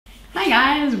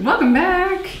guys, welcome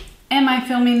back. Am I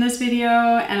filming this video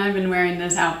and I've been wearing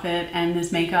this outfit and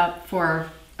this makeup for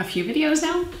a few videos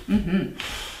now?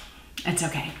 It's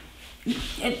okay.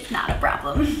 It's not a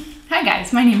problem. Hi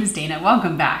guys, my name is Dana.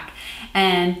 Welcome back.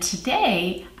 And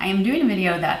today I am doing a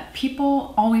video that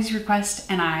people always request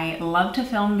and I love to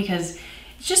film because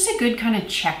it's just a good kind of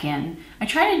check-in. I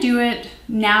try to do it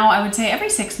now, I would say every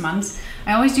 6 months.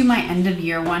 I always do my end of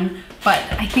year one, but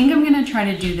I think I'm gonna try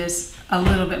to do this a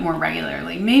little bit more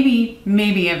regularly.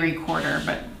 Maybe every quarter,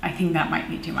 but I think that might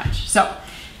be too much. So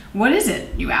what is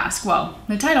it, you ask? Well,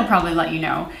 the title probably let you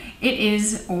know. It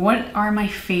is what are my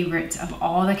favorites of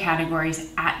all the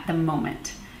categories at the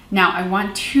moment. Now, I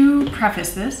want to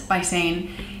preface this by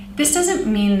saying this doesn't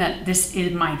mean that this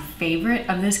is my favorite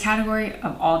of this category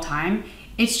of all time.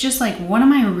 It's just like, what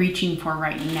am I reaching for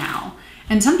right now?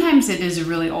 And sometimes it is a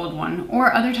really old one,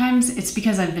 or other times it's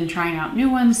because I've been trying out new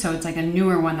ones, so it's like a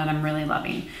newer one that I'm really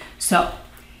loving. So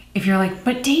if you're like,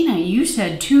 but Dana, you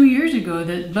said 2 years ago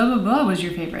that blah, blah, blah was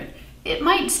your favorite. It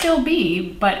might still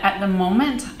be, but at the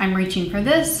moment I'm reaching for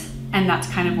this, and that's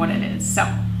kind of what it is. So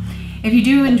if you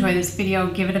do enjoy this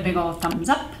video, give it a big old thumbs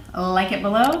up, like it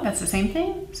below, that's the same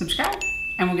thing, subscribe,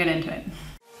 and we'll get into it.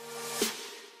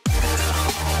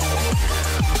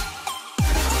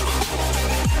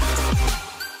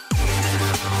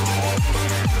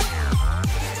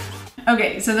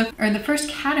 Okay, so the first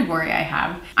category I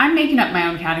have, I'm making up my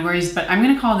own categories, but I'm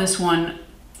gonna call this one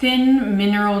Thin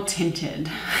Mineral Tinted.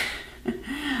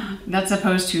 That's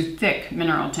opposed to Thick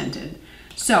Mineral Tinted.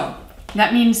 So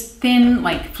that means thin,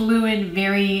 like fluid,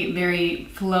 very, very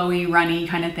flowy, runny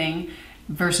kind of thing,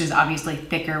 versus obviously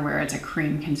thicker where it's a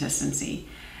cream consistency.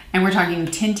 And we're talking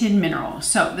tinted mineral.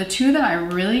 So the two that I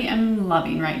really am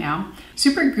loving right now,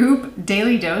 Supergoop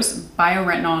Daily Dose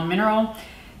Bioretinol and Mineral.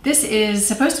 This is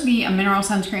supposed to be a mineral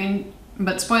sunscreen,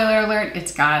 but spoiler alert,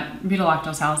 it's got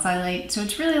butyl salicylate, so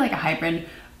it's really like a hybrid.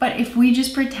 But if we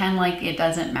just pretend like it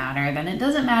doesn't matter, then it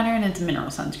doesn't matter and it's a mineral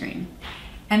sunscreen.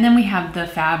 And then we have the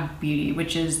Fab Beauty,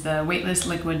 which is the weightless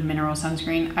liquid mineral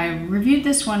sunscreen. I reviewed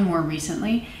this one more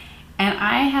recently, and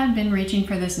I have been reaching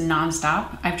for this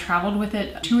nonstop. I've traveled with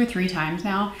it 2 or 3 times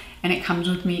now, and it comes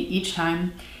with me each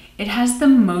time. It has the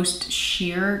most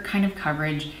sheer kind of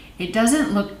coverage. It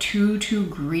doesn't look too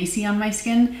greasy on my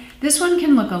skin. This one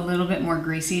can look a little bit more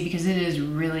greasy because it is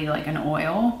really like an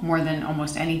oil more than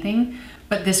almost anything.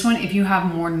 But this one, if you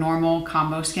have more normal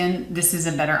combo skin, this is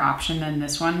a better option than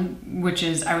this one, which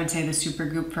is, I would say, the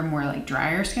Supergoop for more like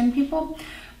drier skin people.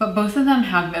 But both of them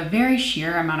have a very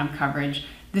sheer amount of coverage.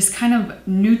 This kind of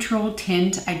neutral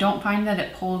tint, I don't find that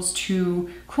it pulls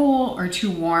too cool or too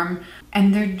warm,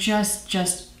 and they're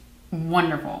just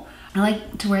wonderful. I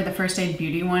like to wear the First Aid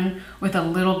Beauty one with a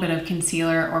little bit of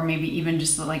concealer or maybe even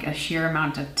just like a sheer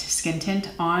amount of skin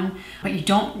tint on, but you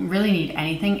don't really need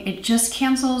anything. It just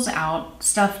cancels out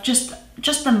stuff, just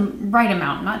the right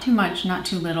amount, not too much, not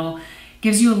too little.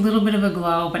 Gives you a little bit of a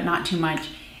glow, but not too much.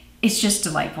 It's just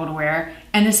delightful to wear.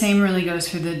 And the same really goes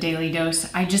for the Daily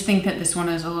Dose. I just think that this one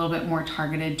is a little bit more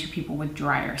targeted to people with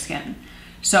drier skin.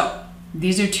 So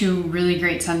these are 2 really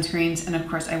great sunscreens, and of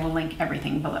course I will link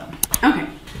everything below. Okay.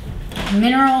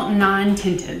 Mineral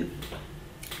non-tinted.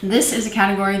 This is a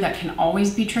category that can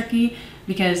always be tricky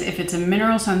because if it's a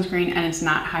mineral sunscreen and it's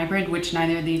not hybrid, which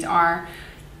neither of these are,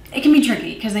 it can be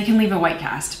tricky because they can leave a white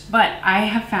cast. But I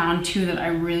have found 2 that I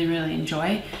really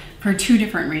enjoy for 2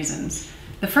 different reasons.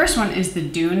 The first one is the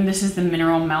Dune. This is the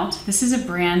Mineral Melt. This is a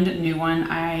brand new one.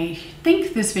 I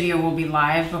think this video will be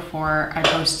live before I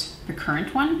post the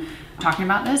current one talking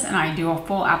about this, and I do a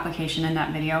full application in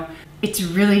that video. It's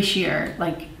really sheer,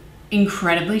 like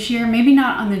incredibly sheer, maybe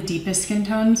not on the deepest skin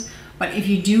tones, but if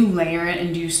you do layer it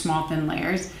and do small thin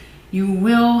layers, you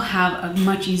will have a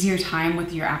much easier time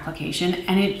with your application,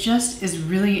 and it just is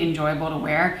really enjoyable to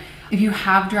wear. If you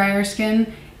have drier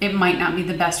skin, it might not be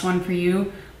the best one for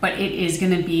you, but it is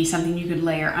gonna be something you could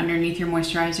layer underneath your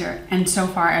moisturizer, and so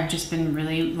far I've just been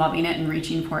really loving it and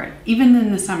reaching for it, even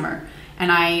in the summer.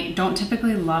 And I don't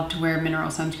typically love to wear mineral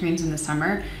sunscreens in the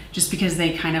summer just because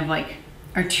they kind of like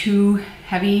are too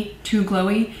heavy, too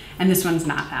glowy, and this one's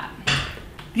not that.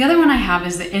 The other one I have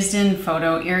is the Isden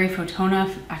Photo Airy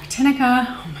Photona Actinica.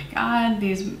 Oh my God,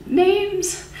 these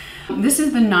names. This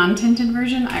is the non-tinted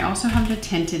version. I also have the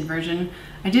tinted version.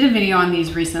 I did a video on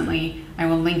these recently. I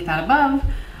will link that above.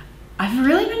 I've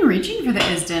really been reaching for the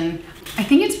Isden. I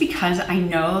think it's because I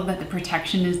know that the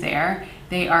protection is there.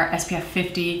 They are SPF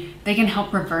 50. They can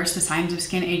help reverse the signs of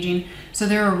skin aging. So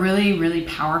they're a really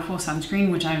powerful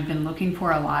sunscreen, which I've been looking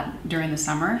for a lot during the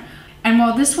summer. And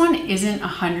while this one isn't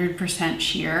 100%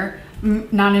 sheer,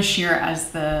 not as sheer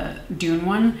as the Dune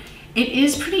one, It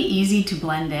is pretty easy to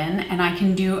blend in, and I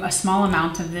can do a small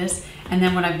amount of this, and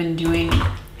then what I've been doing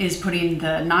is putting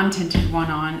the non-tinted one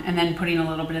on and then putting a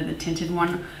little bit of the tinted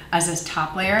one as this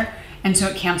top layer. And so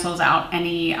it cancels out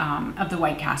any of the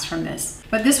white cast from this.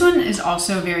 But this one is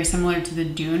also very similar to the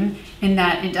Dune in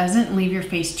that it doesn't leave your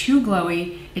face too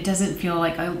glowy. It doesn't feel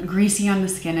like greasy on the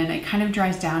skin, and it kind of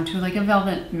dries down to like a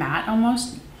velvet matte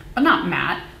almost, but not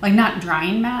matte, like not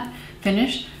drying matte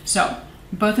finish. So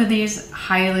both of these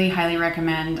highly, highly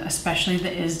recommend, especially the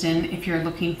Isden if you're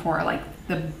looking for like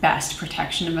the best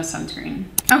protection of a sunscreen.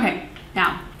 Okay,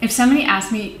 now if somebody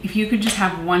asked me if you could just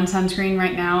have one sunscreen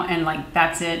right now and like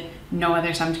that's it, no other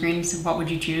sunscreens, what would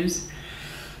you choose?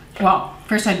 Well,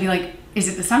 first I'd be like, is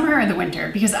it the summer or the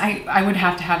winter? Because I would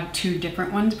have to have two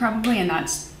different ones probably, and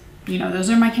that's, you know, those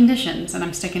are my conditions and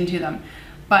I'm sticking to them.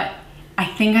 But I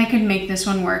think I could make this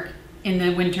one work in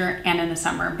the winter and in the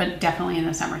summer, but definitely in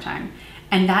the summertime.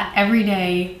 And that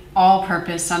everyday,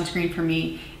 all-purpose sunscreen for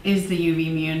me is the UV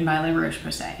Immune by La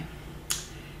Roche-Posay.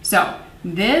 So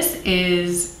this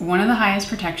is one of the highest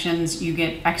protections. You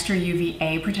get extra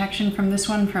UVA protection from this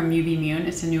one from UV Immune.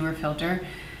 It's a newer filter.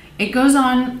 It goes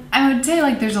on, I would say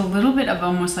like there's a little bit of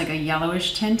almost like a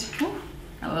yellowish tint. Ooh,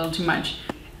 a little too much.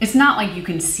 It's not like you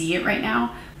can see it right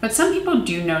now, but some people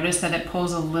do notice that it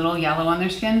pulls a little yellow on their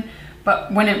skin.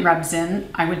 But when it rubs in,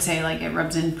 I would say like it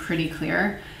rubs in pretty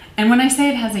clear. And when I say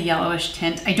it has a yellowish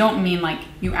tint, I don't mean like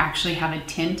you actually have a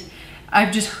tint.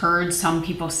 I've just heard some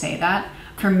people say that.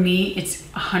 For me, it's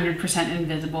 100%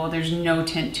 invisible. There's no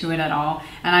tint to it at all.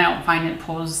 And I don't find it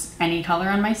pulls any color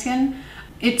on my skin.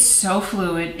 It's so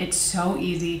fluid, it's so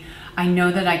easy. I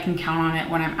know that I can count on it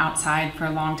when I'm outside for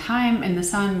a long time, in the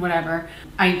sun, whatever.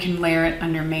 I can layer it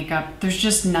under makeup. There's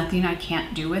just nothing I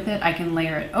can't do with it. I can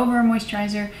layer it over a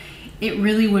moisturizer. It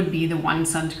really would be the one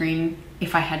sunscreen.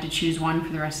 If I had to choose one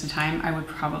for the rest of the time, I would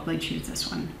probably choose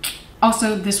this one.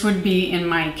 Also, this would be in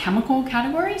my chemical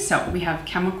category. So we have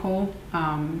chemical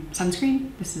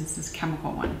sunscreen. This is this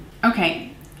chemical one.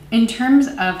 Okay, in terms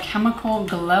of chemical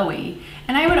glowy,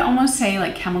 and I would almost say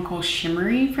like chemical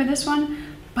shimmery for this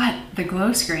one, but the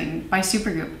Glow Screen by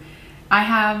Supergoop. I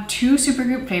have two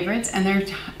Supergoop favorites, and they're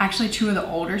actually two of the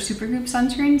older Supergoop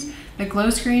sunscreens. The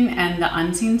Glow Screen and the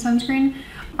Unseen sunscreen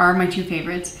are my two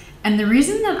favorites. And the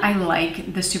reason that I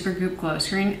like the Supergoop Glow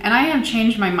Screen, and I have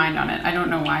changed my mind on it, I don't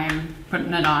know why I'm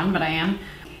putting it on, but I am,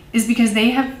 is because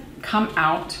they have come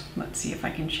out, let's see if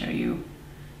I can show you.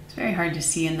 It's very hard to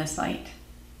see in this light,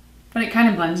 but it kind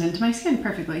of blends into my skin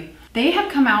perfectly. They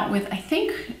have come out with, I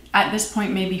think at this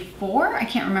point, maybe 4, I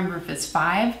can't remember if it's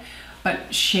 5,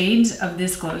 but shades of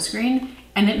this Glow Screen.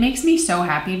 And it makes me so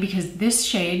happy because this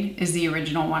shade is the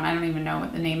original one. I don't even know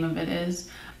what the name of it is.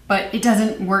 But it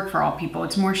doesn't work for all people.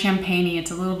 It's more champagne-y,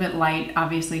 it's a little bit light,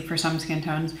 obviously, for some skin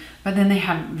tones, but then they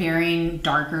have varying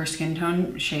darker skin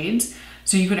tone shades.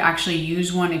 So you could actually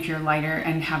use one if you're lighter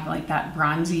and have like that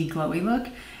bronzy, glowy look.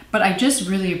 But I just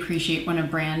really appreciate when a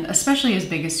brand, especially as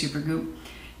big as Supergoop,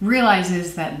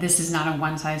 realizes that this is not a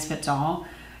one-size-fits-all.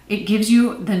 It gives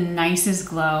you the nicest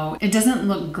glow. It doesn't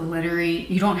look glittery.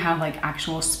 You don't have like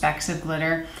actual specks of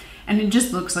glitter. And it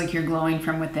just looks like you're glowing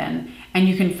from within, and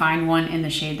you can find one in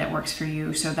the shade that works for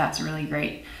you, so that's really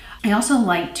great. I also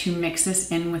like to mix this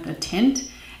in with a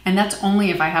tint, and that's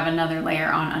only if I have another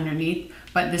layer on underneath,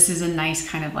 but this is a nice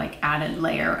kind of like added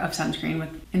layer of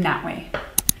sunscreen in that way.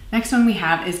 Next one we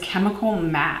have is Chemical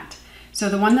Matte. So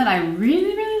the one that I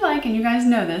really, really like, and you guys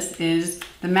know this, is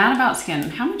the Matte About Skin.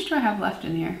 How much do I have left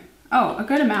in here? Oh, a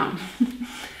good amount.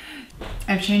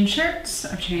 I've changed shirts,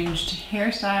 I've changed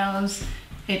hairstyles.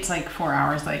 It's like 4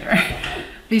 hours later.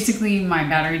 Basically, my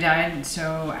battery died,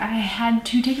 so I had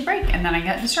to take a break, and then I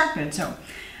got distracted. So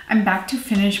I'm back to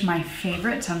finish my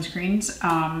favorite sunscreens.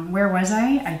 Where was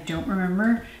I? I don't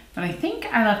remember, but I think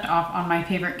I left off on my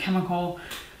favorite chemical.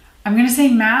 I'm gonna say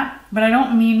matte, but I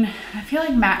don't mean, I feel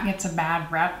like matte gets a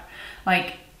bad rep.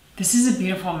 Like, this is a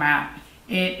beautiful matte.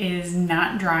 It is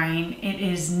not drying, it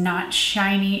is not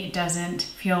shiny, it doesn't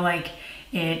feel like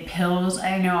it pills.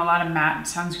 I know a lot of matte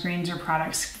sunscreens or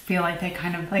products feel like they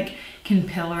kind of like can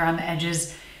pill around the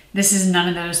edges. This is none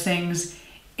of those things.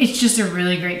 It's just a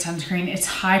really great sunscreen. It's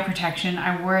high protection.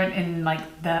 I wore it in like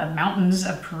the mountains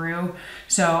of Peru,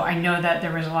 so I know that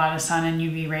there was a lot of sun and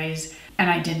UV rays, and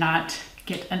I did not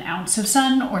get an ounce of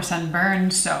sun or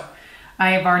sunburn, so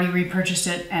I have already repurchased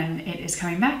it and it is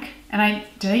coming back. And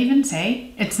did I even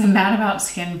say it's the Matte About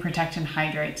Skin Protect and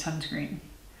Hydrate sunscreen.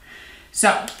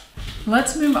 So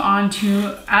let's move on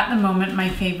to, at the moment, my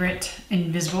favorite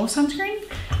invisible sunscreen.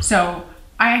 So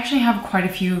I actually have quite a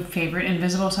few favorite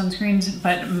invisible sunscreens,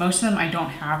 but most of them I don't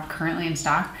have currently in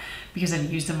stock because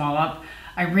I've used them all up.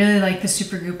 I really like the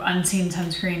Supergoop Unseen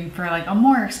sunscreen for like a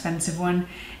more expensive one.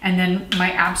 And then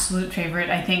my absolute favorite,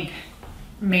 I think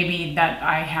maybe that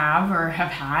I have or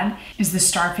have had, is the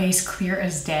Starface Clear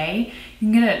as Day. You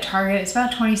can get it at Target. It's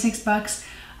about 26 bucks.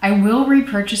 I will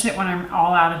repurchase it when I'm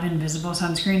all out of invisible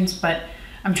sunscreens, but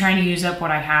I'm trying to use up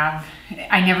what I have.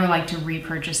 I never like to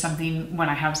repurchase something when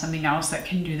I have something else that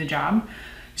can do the job.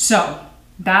 So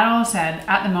that all said,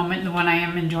 at the moment, the one I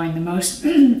am enjoying the most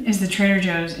is the Trader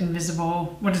Joe's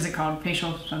Invisible, what is it called?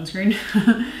 Facial sunscreen.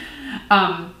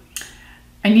 I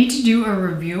need to do a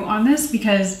review on this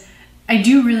because I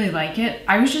do really like it.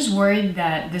 I was just worried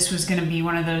that this was gonna be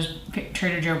one of those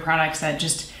Trader Joe products that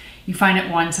just, you find it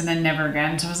once and then never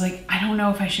again. So I was like, I don't know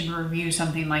if I should review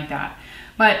something like that.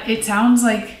 But it sounds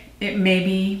like it may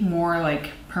be more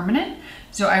like permanent.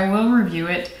 So I will review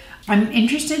it. I'm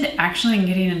interested actually in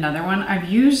getting another one. I've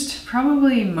used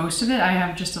probably most of it. I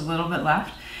have just a little bit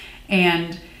left.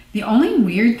 And the only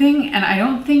weird thing, and I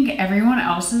don't think everyone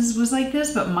else's was like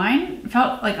this, but mine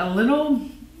felt like a little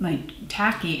like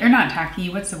tacky, or not tacky,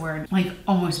 what's the word? Like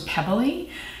almost pebbly.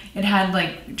 It had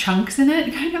like chunks in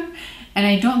it kind of. And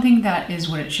I don't think that is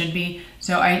what it should be.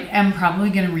 So I am probably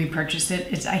gonna repurchase it.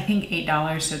 It's I think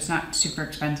 $8, so it's not super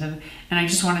expensive. And I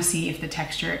just wanna see if the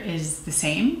texture is the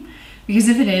same. Because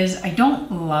if it is, I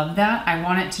don't love that. I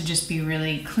want it to just be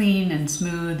really clean and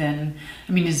smooth, and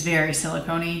I mean, it's very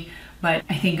silicone-y, but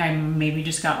I think I maybe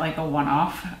just got like a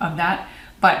one-off of that.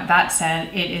 But that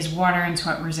said, it is water and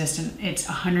sweat resistant. It's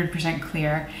 100%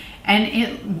 clear, and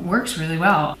it works really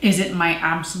well. Is it my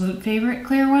absolute favorite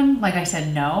clear one? Like I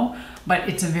said, no, but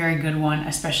it's a very good one,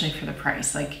 especially for the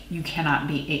price. Like, you cannot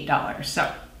beat $8,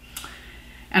 so.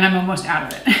 And I'm almost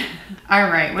out of it. All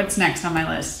right, what's next on my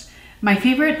list? My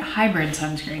favorite hybrid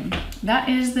sunscreen. That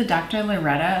is the Dr.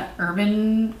 Loretta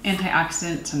Urban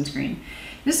Antioxidant Sunscreen.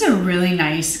 This is a really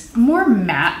nice, more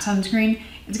matte sunscreen.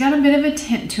 It's got a bit of a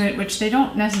tint to it, which they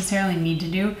don't necessarily need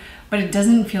to do, but it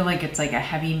doesn't feel like it's like a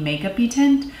heavy makeup-y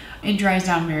tint. It dries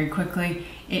down very quickly.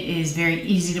 It is very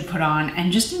easy to put on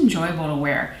and just enjoyable to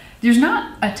wear. There's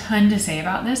not a ton to say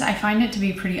about this. I find it to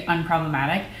be pretty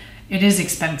unproblematic. It is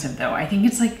expensive though. I think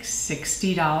it's like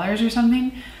 $60 or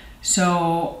something.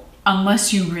 So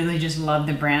unless you really just love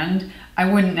the brand,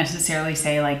 I wouldn't necessarily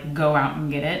say like go out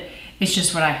and get it. It's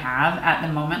just what I have at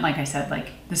the moment. Like I said, like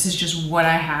this is just what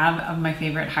I have of my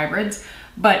favorite hybrids,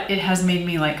 but it has made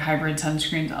me like hybrid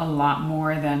sunscreens a lot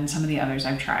more than some of the others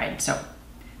I've tried. So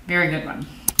very good one.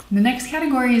 The next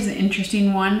category is an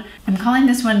interesting one. I'm calling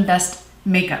this one Best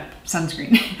Makeup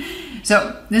Sunscreen.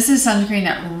 So this is sunscreen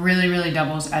that really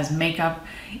doubles as makeup.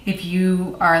 If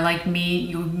you are like me,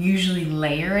 you usually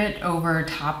layer it over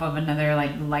top of another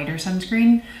like lighter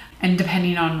sunscreen. And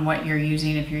depending on what you're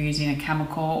using, if you're using a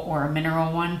chemical or a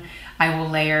mineral one, I will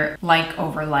layer like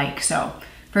over like. So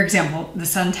for example, the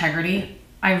Suntegrity,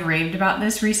 I've raved about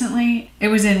this recently. It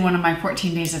was in one of my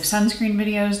 14 days of sunscreen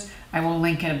videos. I will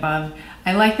link it above.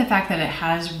 I like the fact that it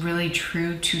has really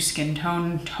true to skin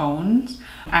tone tones.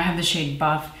 I have the shade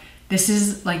Buff. This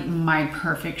is like my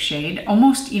perfect shade,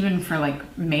 almost even for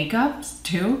like makeups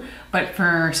too, but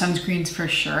for sunscreens for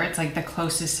sure. It's like the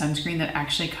closest sunscreen that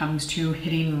actually comes to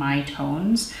hitting my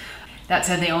tones. That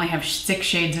said, they only have 6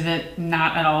 shades of it,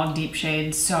 not at all deep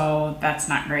shades, so that's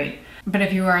not great. But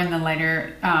if you are in the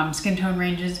lighter skin tone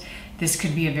ranges, this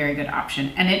could be a very good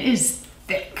option. And it is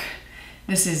thick.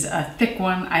 This is a thick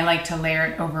one. I like to layer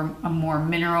it over a more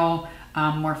mineral,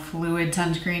 more fluid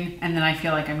sunscreen, and then I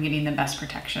feel like I'm getting the best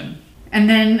protection. And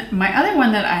then my other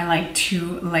one that I like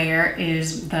to layer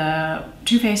is the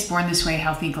Too Faced Born This Way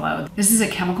Healthy Glow. This is a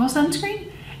chemical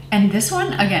sunscreen, and this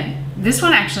one, again, this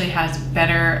one actually has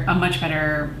a much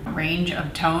better range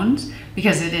of tones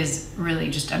because it is really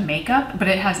just a makeup, but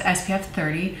it has SPF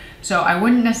 30, so I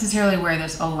wouldn't necessarily wear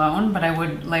this alone, but I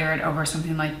would layer it over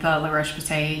something like the La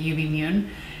Roche-Posay UV Immune.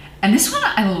 And this one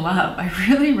I love. I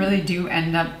really do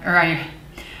end up, or I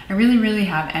really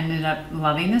have ended up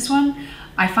loving this one.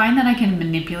 I find that I can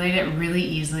manipulate it really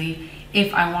easily.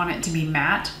 If I want it to be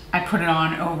matte, I put it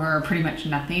on over pretty much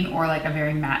nothing or like a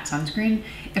very matte sunscreen.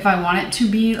 If I want it to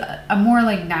be a more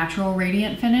like natural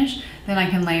radiant finish, then I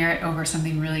can layer it over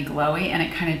something really glowy and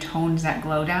it kind of tones that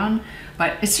glow down.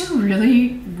 But it's a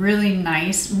really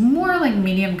nice, more like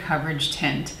medium coverage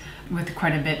tint with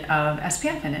quite a bit of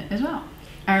SPF in it as well.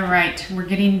 All right, we're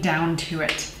getting down to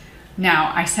it.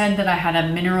 Now, I said that I had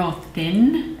a mineral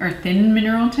thin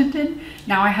mineral tinted.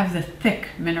 Now I have the thick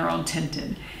mineral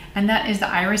tinted, and that is the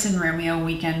Iris and Romeo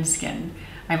Weekend Skin.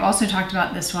 I've also talked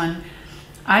about this one.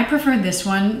 I prefer this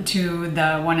one to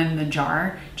the one in the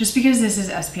jar, just because this is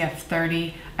SPF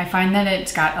 30. I find that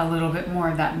it's got a little bit more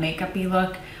of that makeup-y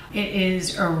look. It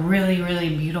is a really,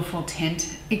 really beautiful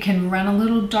tint. It can run a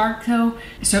little dark though,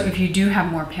 so if you do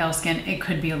have more pale skin, it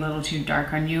could be a little too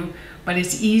dark on you, but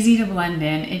it's easy to blend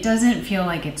in. It doesn't feel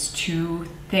like it's too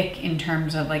thick in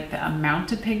terms of like the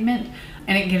amount of pigment,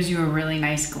 and it gives you a really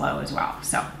nice glow as well.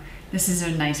 So this is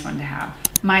a nice one to have.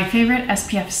 My favorite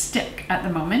SPF stick at the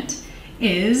moment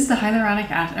is the hyaluronic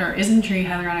acid, or Isntree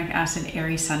Hyaluronic Acid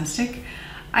Airy Sun Stick.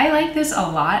 I like this a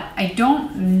lot. I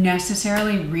don't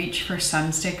necessarily reach for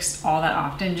sun sticks all that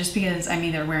often just because I'm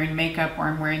either wearing makeup or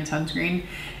I'm wearing sunscreen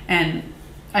and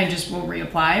I just will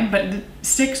reapply. But the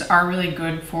sticks are really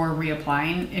good for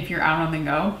reapplying if you're out on the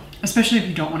go, especially if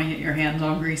you don't want to get your hands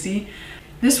all greasy.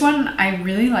 This one I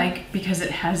really like because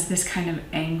it has this kind of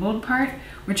angled part,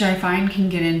 which I find can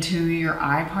get into your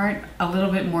eye part a little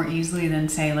bit more easily than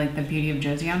say like the Beauty of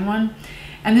Joseon one.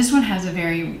 And this one has a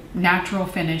very natural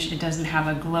finish. It doesn't have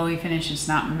a glowy finish. It's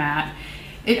not matte.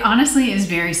 It honestly is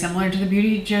very similar to the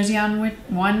Beauty Joseon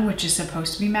one, which is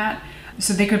supposed to be matte.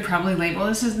 So they could probably label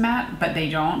this as matte, but they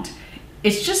don't.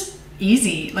 It's just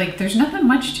easy. Like there's nothing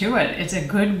much to it. It's a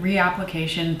good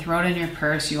reapplication. Throw it in your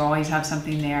purse. You always have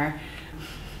something there.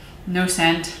 No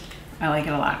scent. I like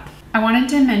it a lot. I wanted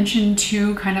to mention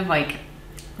two kind of like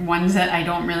ones that I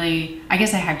don't really, I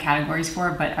guess I have categories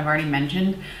for, but I've already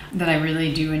mentioned that I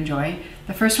really do enjoy.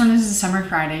 The first one is the Summer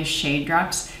Fridays Shade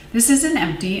Drops. This is an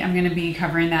empty. I'm going to be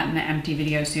covering that in an empty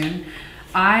video soon.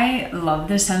 I love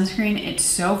this sunscreen. It's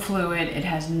so fluid. It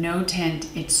has no tint.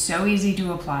 It's so easy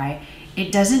to apply.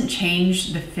 It doesn't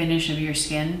change the finish of your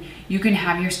skin. You can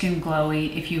have your skin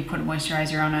glowy if you put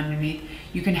moisturizer on underneath.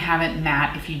 You can have it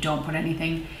matte if you don't put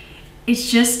anything.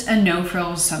 It's just a no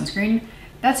frills sunscreen.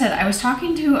 That said, I was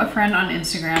talking to a friend on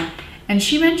Instagram and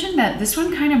she mentioned that this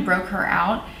one kind of broke her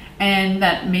out and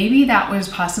that maybe that was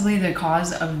possibly the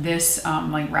cause of this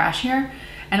like rash here.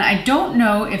 And I don't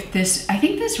know if this, I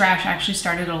think this rash actually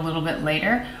started a little bit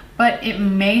later, but it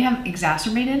may have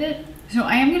exacerbated it. So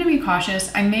I am going to be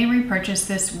cautious. I may repurchase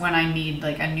this when I need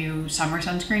like a new summer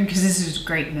sunscreen because this is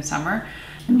great in the summer.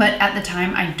 But at the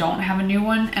time, I don't have a new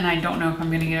one and I don't know if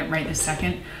I'm gonna get it right this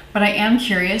second. But I am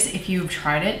curious if you've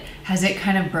tried it. Has it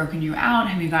kind of broken you out?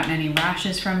 Have you gotten any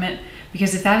rashes from it?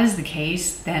 Because if that is the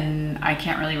case, then I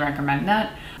can't really recommend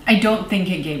that. I don't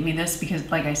think it gave me this because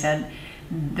like I said,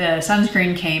 the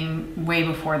sunscreen came way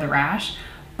before the rash,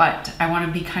 but I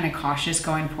wanna be kind of cautious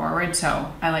going forward.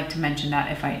 So I like to mention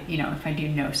that if I do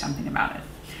know something about it.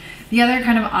 The other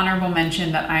kind of honorable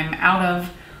mention that I'm out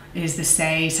of is the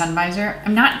Say Sun Visor.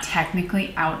 I'm not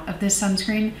technically out of this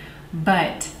sunscreen,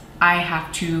 but I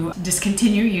have to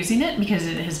discontinue using it because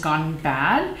it has gone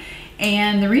bad.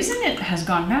 And the reason it has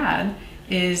gone bad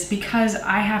is because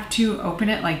I have to open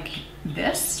it like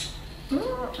this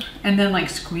and then like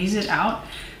squeeze it out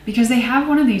because they have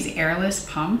one of these airless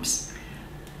pumps.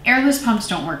 Airless pumps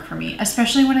don't work for me,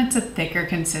 especially when it's a thicker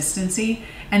consistency.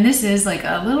 And this is like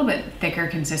a little bit thicker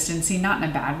consistency, not in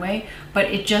a bad way, but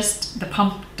the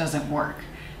pump doesn't work.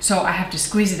 So I have to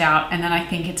squeeze it out and then I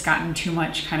think it's gotten too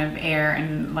much kind of air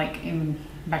and like in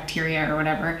bacteria or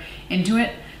whatever into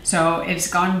it. So it's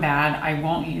gone bad. I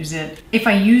won't use it. If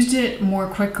I used it more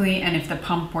quickly and if the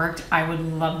pump worked, I would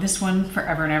love this one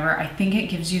forever and ever. I think it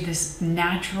gives you this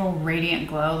natural radiant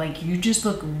glow. Like you just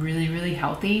look really, really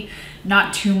healthy.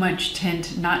 Not too much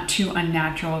tint, not too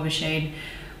unnatural of a shade,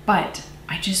 but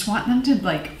I just want them to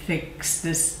like fix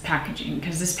this packaging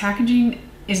because this packaging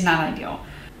is not ideal.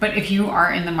 But if you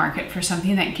are in the market for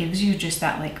something that gives you just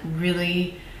that like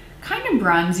really kind of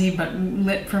bronzy but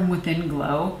lit from within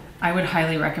glow, I would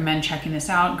highly recommend checking this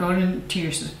out. Go to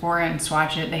your Sephora and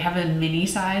swatch it. They have a mini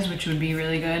size, which would be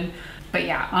really good. But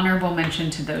yeah, honorable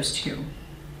mention to those two.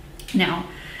 Now,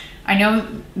 I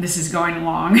know this is going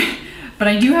long, but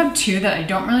I do have two that I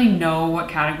don't really know what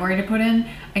category to put in.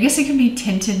 I guess it could be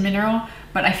tinted mineral,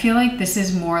 but I feel like this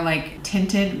is more like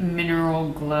tinted mineral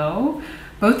glow.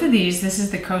 Both of these, this is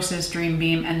the Kosas Dream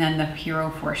Beam and then the Hero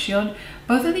Force Shield.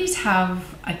 Both of these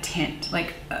have a tint,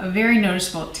 like a very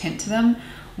noticeable tint to them.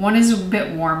 One is a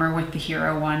bit warmer with the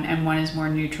Hero one and one is more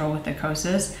neutral with the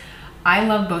Kosas. I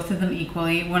love both of them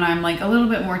equally. When I'm like a little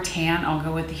bit more tan, I'll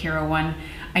go with the Hero one.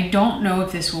 I don't know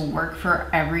if this will work for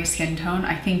every skin tone.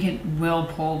 I think it will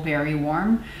pull very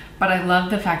warm, but I love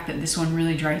the fact that this one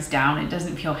really dries down. It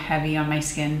doesn't feel heavy on my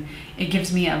skin. It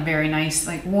gives me a very nice,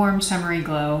 like warm, summery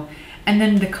glow. And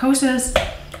then the Kosas,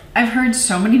 I've heard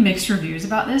so many mixed reviews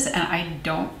about this and I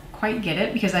don't quite get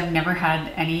it because I've never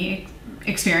had any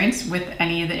experience with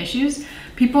any of the issues.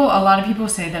 A lot of people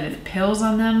say that it pills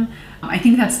on them. I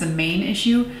think that's the main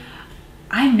issue.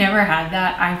 I've never had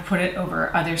that. I've put it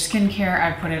over other skincare.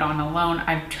 I've put it on alone.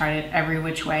 I've tried it every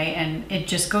which way and it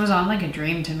just goes on like a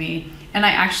dream to me. And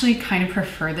I actually kind of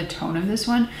prefer the tone of this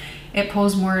one. It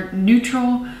pulls more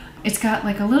neutral. It's got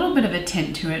like a little bit of a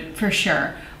tint to it for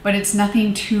sure, but it's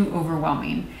nothing too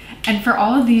overwhelming. And for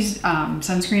all of these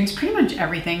sunscreens, pretty much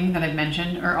everything that I've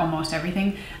mentioned, or almost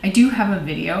everything, I do have a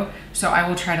video, so I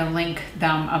will try to link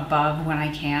them above when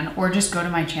I can, or just go to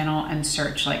my channel and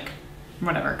search like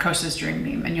whatever, Kosas Dream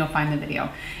Beam, and you'll find the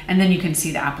video. And then you can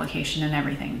see the application and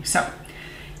everything. So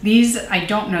these, I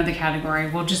don't know the category.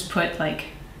 We'll just put like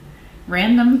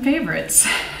random favorites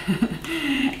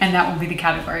and that will be the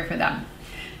category for them.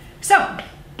 So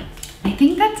I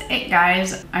think that's it,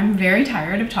 guys. I'm very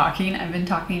tired of talking. I've been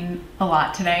talking a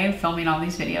lot today, filming all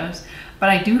these videos, but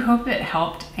I do hope it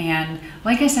helped. And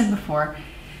like I said before,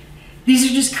 these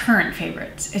are just current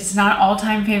favorites. It's not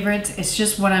all-time favorites. It's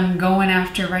just what I'm going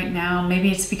after right now. Maybe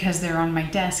it's because they're on my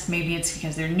desk. Maybe it's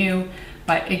because they're new,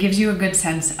 but it gives you a good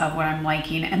sense of what I'm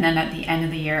liking. And then at the end of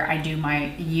the year, I do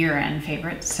my year-end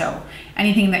favorites. So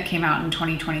anything that came out in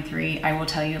 2023, I will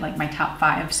tell you like my top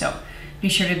 5. So be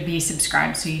sure to be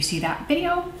subscribed so you see that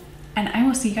video, and I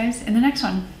will see you guys in the next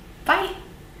one.